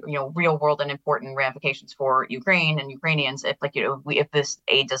very, real world and important ramifications for Ukraine and Ukrainians if this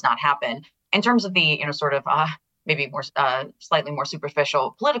aid does not happen. In terms of the, sort of maybe more slightly more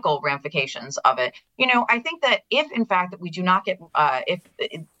superficial political ramifications of it, I think that if, in fact, that we do not get, if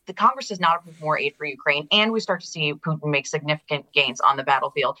the Congress does not approve more aid for Ukraine and we start to see Putin make significant gains on the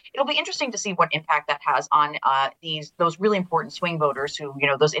battlefield, it'll be interesting to see what impact that has on those really important swing voters who,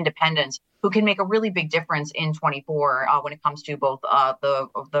 those independents who can make a really big difference in 24 when it comes to both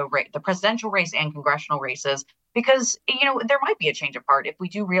the presidential race and congressional races, because, there might be a change of heart if we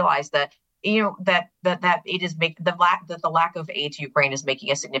do realize that that it is the lack of aid to Ukraine is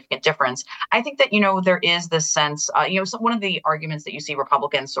making a significant difference. I think that there is this sense so one of the arguments that you see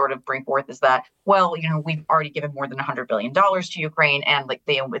Republicans sort of bring forth is that, well, we've already given more than $100 billion to Ukraine, and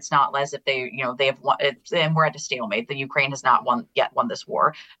it's not as if they have won, and we're at a stalemate. The Ukraine has not won this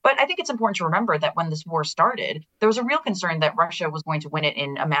war. But I think it's important to remember that when this war started, there was a real concern that Russia was going to win it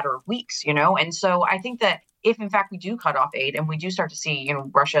in a matter of weeks, and so I think that if, in fact, we do cut off aid and we do start to see,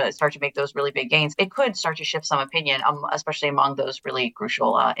 Russia start to make those really big gains, it could start to shift some opinion, especially among those really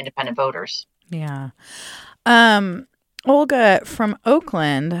crucial independent voters. Yeah. Olga from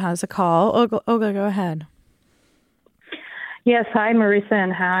Oakland has a call. Olga, go ahead. Yes. Hi, Marisa,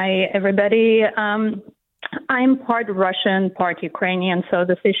 and hi, everybody. I'm part Russian, part Ukrainian, so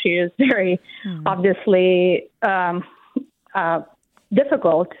this issue is very obviously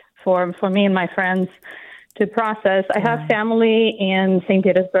difficult for me and my friends to process. I have family in St.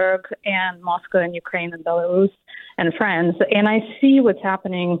 Petersburg and Moscow and Ukraine and Belarus and friends, and I see what's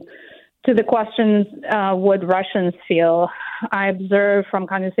happening to the questions what Russians feel. I observe from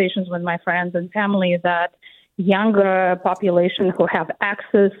conversations with my friends and family that younger population who have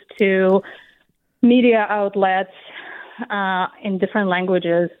access to media outlets in different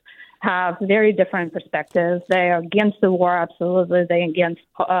languages have very different perspectives. They are against the war, absolutely. They're against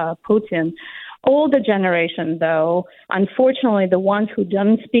Putin. Older generation, though, unfortunately, the ones who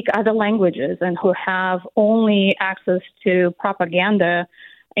don't speak other languages and who have only access to propaganda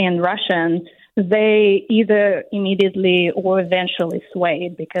in Russian, they either immediately or eventually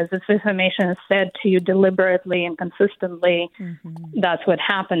swayed, because if information is said to you deliberately and consistently, that's what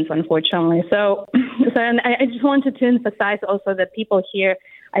happens, unfortunately. So and I just wanted to emphasize also that people here,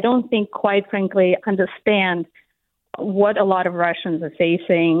 I don't think, quite frankly, understand what a lot of Russians are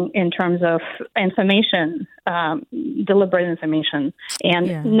facing in terms of information, deliberate information,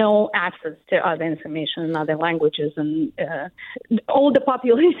 and no access to other information in other languages. And all the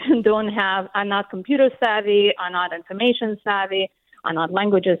population are not computer savvy, are not information savvy, are not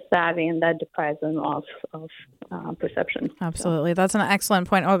languages savvy, and that deprives them of perception. Absolutely. That's an excellent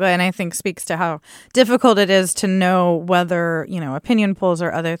point, Olga, and I think speaks to how difficult it is to know whether, opinion polls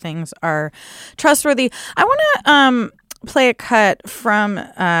or other things are trustworthy. I want to play a cut from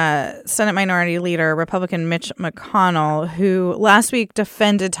Senate Minority Leader, Republican Mitch McConnell, who last week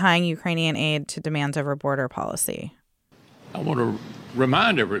defended tying Ukrainian aid to demands over border policy. I want to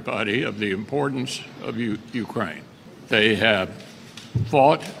remind everybody of the importance of Ukraine. They have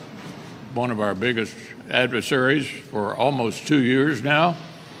fought one of our biggest adversaries for almost 2 years now.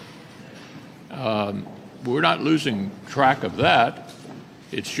 We're not losing track of that,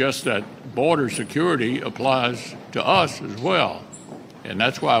 It's just that border security applies to us as well. And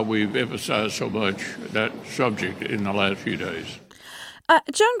that's why we've emphasized so much that subject in the last few days.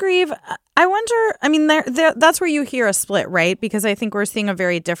 Joan Grieve, I wonder, I mean, that's where you hear a split, right? Because I think we're seeing a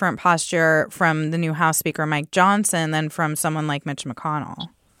very different posture from the new House Speaker, Mike Johnson, than from someone like Mitch McConnell.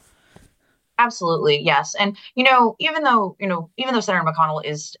 Absolutely, yes. And, even though Senator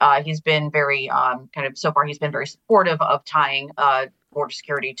McConnell he's been very so far, he's been very supportive of tying border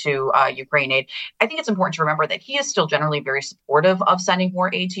security to Ukraine aid. I think it's important to remember that he is still generally very supportive of sending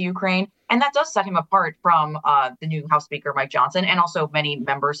more aid to Ukraine. And that does set him apart from the new House Speaker, Mike Johnson, and also many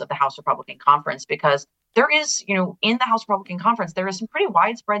members of the House Republican Conference, because there is, in the House Republican Conference, there is some pretty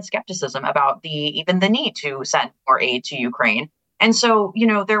widespread skepticism about even the need to send more aid to Ukraine. And so,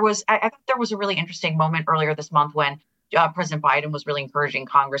 I thought there was a really interesting moment earlier this month when President Biden was really encouraging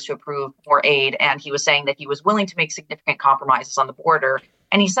Congress to approve more aid. And he was saying that he was willing to make significant compromises on the border.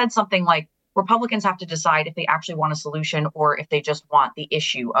 And he said something like, Republicans have to decide if they actually want a solution or if they just want the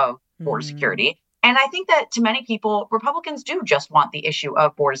issue of border security. And I think that to many people, Republicans do just want the issue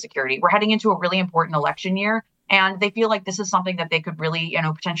of border security. We're heading into a really important election year, and they feel like this is something that they could really,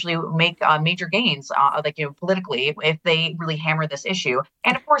 potentially make major gains, politically, if they really hammer this issue.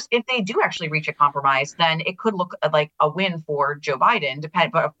 And of course, if they do actually reach a compromise, then it could look like a win for Joe Biden.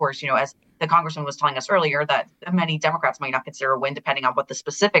 But of course, as the congressman was telling us earlier, that many Democrats might not consider a win, depending on what the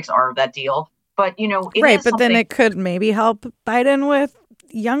specifics are of that deal. But right. But then it could maybe help Biden with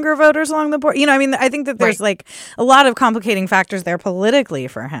younger voters along the board. I think that there's like a lot of complicating factors there politically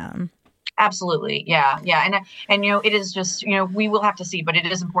for him. Absolutely. Yeah. And it is just, we will have to see. But it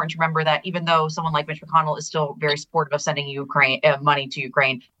is important to remember that even though someone like Mitch McConnell is still very supportive of sending money to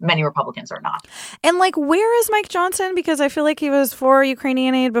Ukraine, many Republicans are not. And where is Mike Johnson? Because I feel like he was for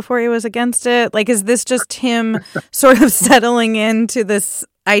Ukrainian aid before he was against it. Is this just him sort of settling into this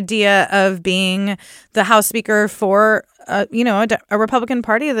idea of being the House Speaker for a Republican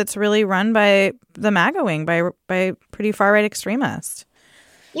Party that's really run by the MAGA wing, by pretty far right extremists?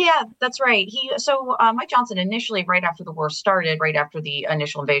 Yeah, that's right. Mike Johnson initially, right after the war started, right after the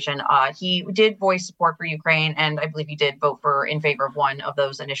initial invasion, he did voice support for Ukraine, and I believe he did vote in favor of one of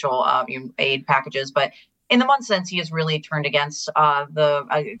those initial aid packages. But in the months since, he has really turned against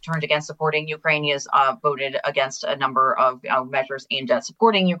supporting Ukraine. He has voted against a number of measures aimed at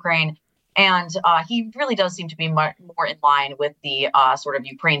supporting Ukraine. And he really does seem to be much more in line with the sort of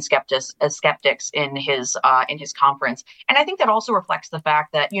Ukraine skeptics in his conference. And I think that also reflects the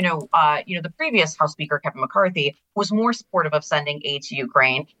fact that, the previous House Speaker, Kevin McCarthy, was more supportive of sending aid to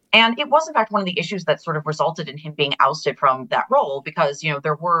Ukraine. And it was, in fact, one of the issues that sort of resulted in him being ousted from that role, because,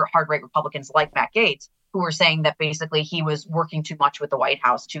 there were hard right Republicans like Matt Gaetz who were saying that basically he was working too much with the White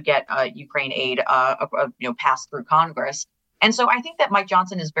House to get Ukraine aid passed through Congress. And so I think that Mike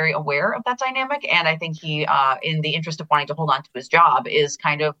Johnson is very aware of that dynamic. And I think he, in the interest of wanting to hold on to his job, is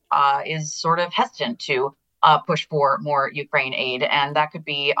sort of hesitant to push for more Ukraine aid. And that could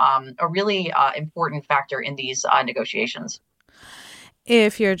be a really important factor in these negotiations.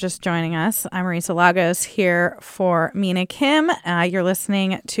 If you're just joining us, I'm Marisa Lagos here for Mina Kim. You're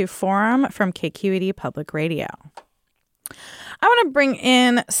listening to Forum from KQED Public Radio. I want to bring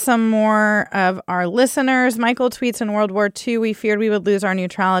in some more of our listeners. Michael tweets, in World War II, we feared we would lose our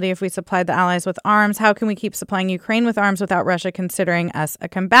neutrality if we supplied the Allies with arms. How can we keep supplying Ukraine with arms without Russia considering us a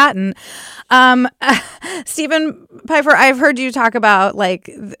combatant? Stephen Pifer, I've heard you talk about,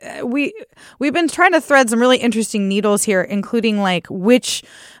 we've been trying to thread some really interesting needles here, including which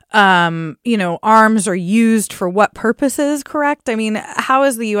arms are used for what purposes, correct? I mean, how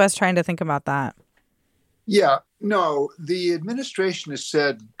is the U.S. trying to think about that? Yeah, no, the administration has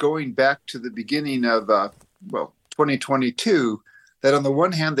said, going back to the beginning of, 2022, that on the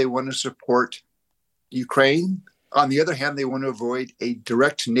one hand, they want to support Ukraine. On the other hand, they want to avoid a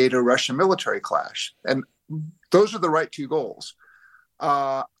direct NATO-Russia military clash. And those are the right two goals.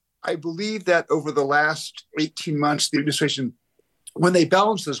 I believe that over the last 18 months, the administration, when they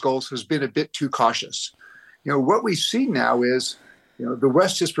balance those goals, has been a bit too cautious. What we see now is, the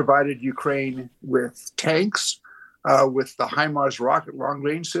West has provided Ukraine with tanks, with the HIMARS rocket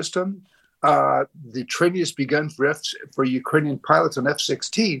long-range system. The training has begun for Ukrainian pilots on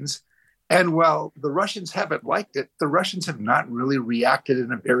F-16s. And while the Russians haven't liked it, the Russians have not really reacted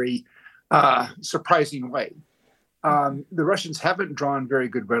in a very surprising way. The Russians haven't drawn very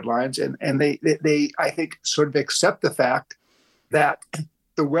good red lines, and they, I think, sort of accept the fact that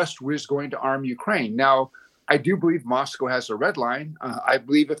the West was going to arm Ukraine. Now, I do believe Moscow has a red line. I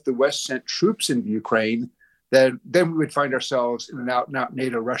believe if the West sent troops into Ukraine, then we would find ourselves in an out-and-out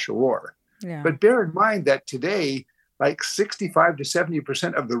NATO-Russia war. Yeah. But bear in mind that today, like 65 to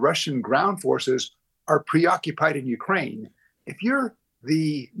 70% of the Russian ground forces are preoccupied in Ukraine. If you're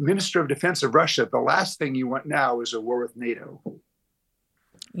the Minister of Defense of Russia, the last thing you want now is a war with NATO.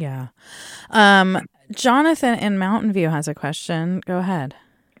 Yeah. Jonathan in Mountain View has a question. Go ahead.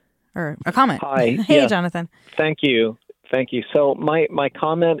 Or a comment. Hi. Hey, yeah. Jonathan. Thank you. So my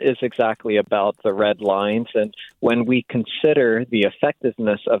comment is exactly about the red lines. And when we consider the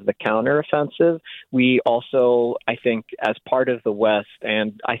effectiveness of the counteroffensive, we also, I think, as part of the West,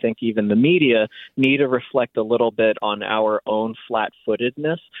 and I think even the media, need to reflect a little bit on our own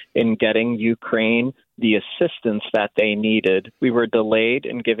flat-footedness in getting Ukraine the assistance that they needed. We were delayed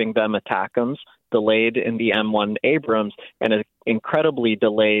in giving them ATACMS, delayed in the M1 Abrams, and incredibly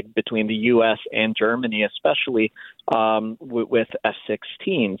delayed between the U.S. and Germany, especially with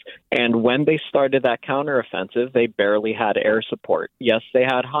F-16s. And when they started that counteroffensive, they barely had air support. Yes, they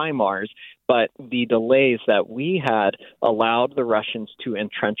had HIMARS, but the delays that we had allowed the Russians to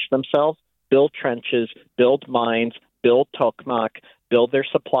entrench themselves, build trenches, build mines, build Tokmak, build their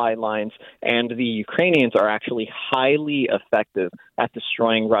supply lines, and the Ukrainians are actually highly effective at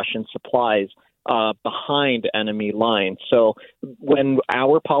destroying Russian supplies behind enemy lines. So when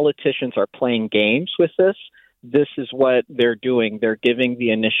our politicians are playing games with this is what they're doing. They're giving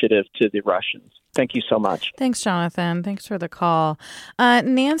the initiative to the Russians. Thank you so much. Thanks, Jonathan. Thanks for the call.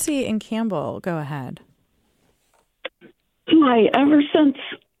 Nancy and Campbell, go ahead. Hi. Ever since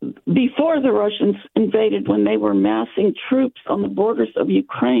before the Russians invaded, when they were massing troops on the borders of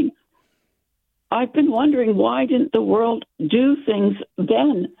Ukraine, I've been wondering, why didn't the world do things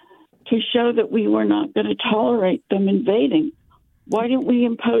then to show that we were not going to tolerate them invading? Why didn't we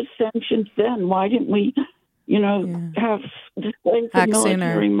impose sanctions then? Why didn't we, have displays of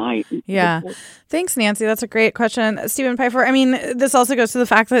military might? Yeah. Thanks, Nancy. That's a great question. Stephen Pifer, I mean, this also goes to the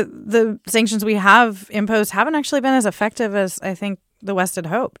fact that the sanctions we have imposed haven't actually been as effective as I think the West had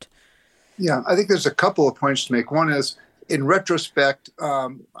hoped. Yeah, I think there's a couple of points to make. One is, in retrospect,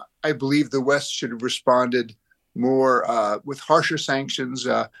 I believe the West should have responded more with harsher sanctions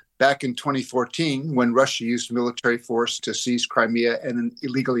back in 2014 when Russia used military force to seize Crimea and then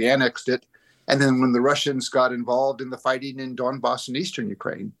illegally annexed it. And then when the Russians got involved in the fighting in Donbass and eastern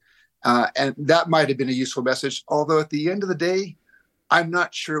Ukraine. And that might have been a useful message, although at the end of the day, I'm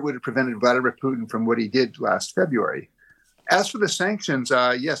not sure it would have prevented Vladimir Putin from what he did last February. As for the sanctions,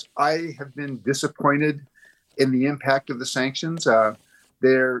 yes, I have been disappointed in the impact of the sanctions.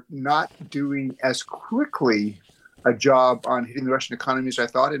 They're not doing as quickly a job on hitting the Russian economy as I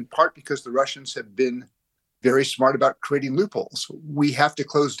thought, in part because the Russians have been very smart about creating loopholes. We have to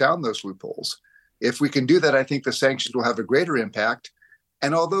close down those loopholes. If we can do that, I think the sanctions will have a greater impact.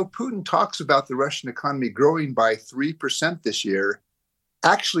 And although Putin talks about the Russian economy growing by 3% this year,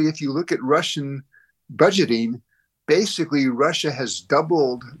 actually, if you look at Russian budgeting, basically Russia has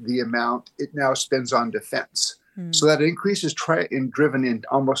doubled the amount it now spends on defense. So that increase is driven in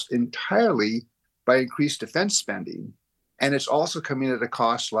almost entirely by increased defense spending. And it's also coming at a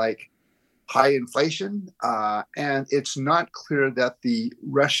cost like high inflation. And it's not clear that the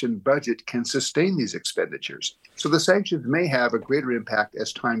Russian budget can sustain these expenditures. So the sanctions may have a greater impact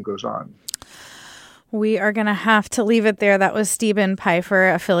as time goes on. We are going to have to leave it there. That was Stephen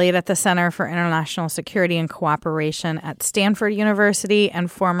Pifer, affiliate at the Center for International Security and Cooperation at Stanford University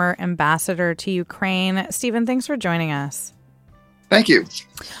and former ambassador to Ukraine. Stephen, thanks for joining us. Thank you.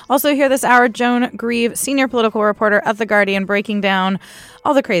 Also here this hour, Joan Grieve, senior political reporter at The Guardian, breaking down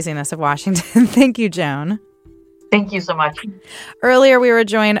all the craziness of Washington. Thank you, Joan. Thank you so much. Earlier, we were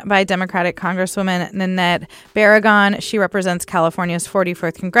joined by Democratic Congresswoman Nanette Barragán. She represents California's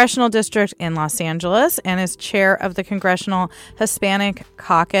 44th Congressional District in Los Angeles and is chair of the Congressional Hispanic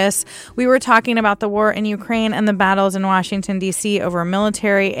Caucus. We were talking about the war in Ukraine and the battles in Washington, D.C. over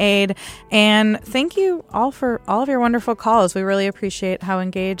military aid. And thank you all for all of your wonderful calls. We really appreciate how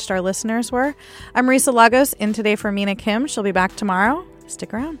engaged our listeners were. I'm Marisa Lagos, in today for Mina Kim. She'll be back tomorrow.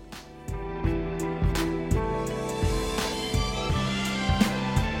 Stick around.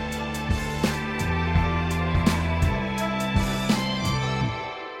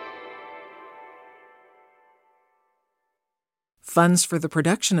 Funds for the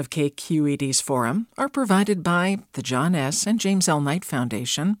production of KQED's Forum are provided by the John S. and James L. Knight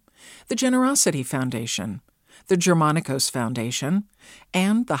Foundation, the Generosity Foundation, the Germanicos Foundation,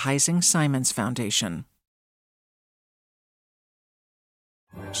 and the Heising Simons Foundation.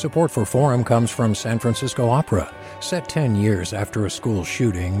 Support for Forum comes from San Francisco Opera. Set 10 years after a school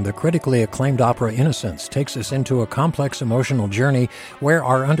shooting, the critically acclaimed opera Innocence takes us into a complex emotional journey where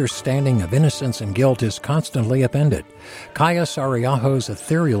our understanding of innocence and guilt is constantly upended. Kaya Sariaho's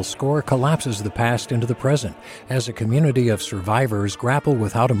ethereal score collapses the past into the present as a community of survivors grapple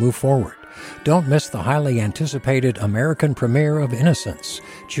with how to move forward. Don't miss the highly anticipated American premiere of Innocence,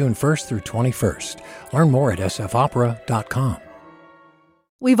 June 1st through 21st. Learn more at sfopera.com.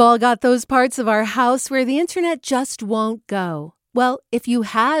 We've all got those parts of our house where the internet just won't go. Well, if you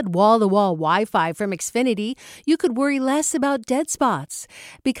had wall-to-wall Wi-Fi from Xfinity, you could worry less about dead spots.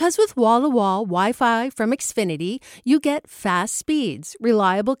 Because with wall-to-wall Wi-Fi from Xfinity, you get fast speeds,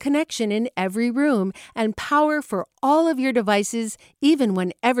 reliable connection in every room, and power for all of your devices, even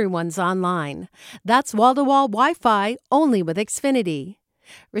when everyone's online. That's wall-to-wall Wi-Fi only with Xfinity.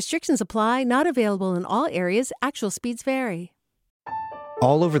 Restrictions apply, not available in all areas. Actual speeds vary.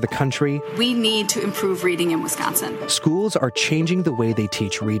 All over the country, we need to improve reading in Wisconsin. Schools are changing the way they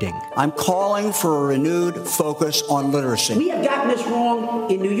teach reading. I'm calling for a renewed focus on literacy. We have gotten this wrong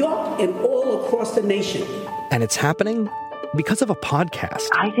in New York and all across the nation. And it's happening because of a podcast.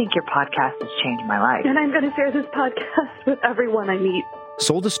 I think your podcast has changed my life. And I'm going to share this podcast with everyone I meet.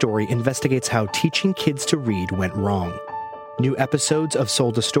 Sold a Story investigates how teaching kids to read went wrong. New episodes of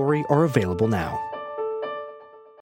Sold a Story are available now.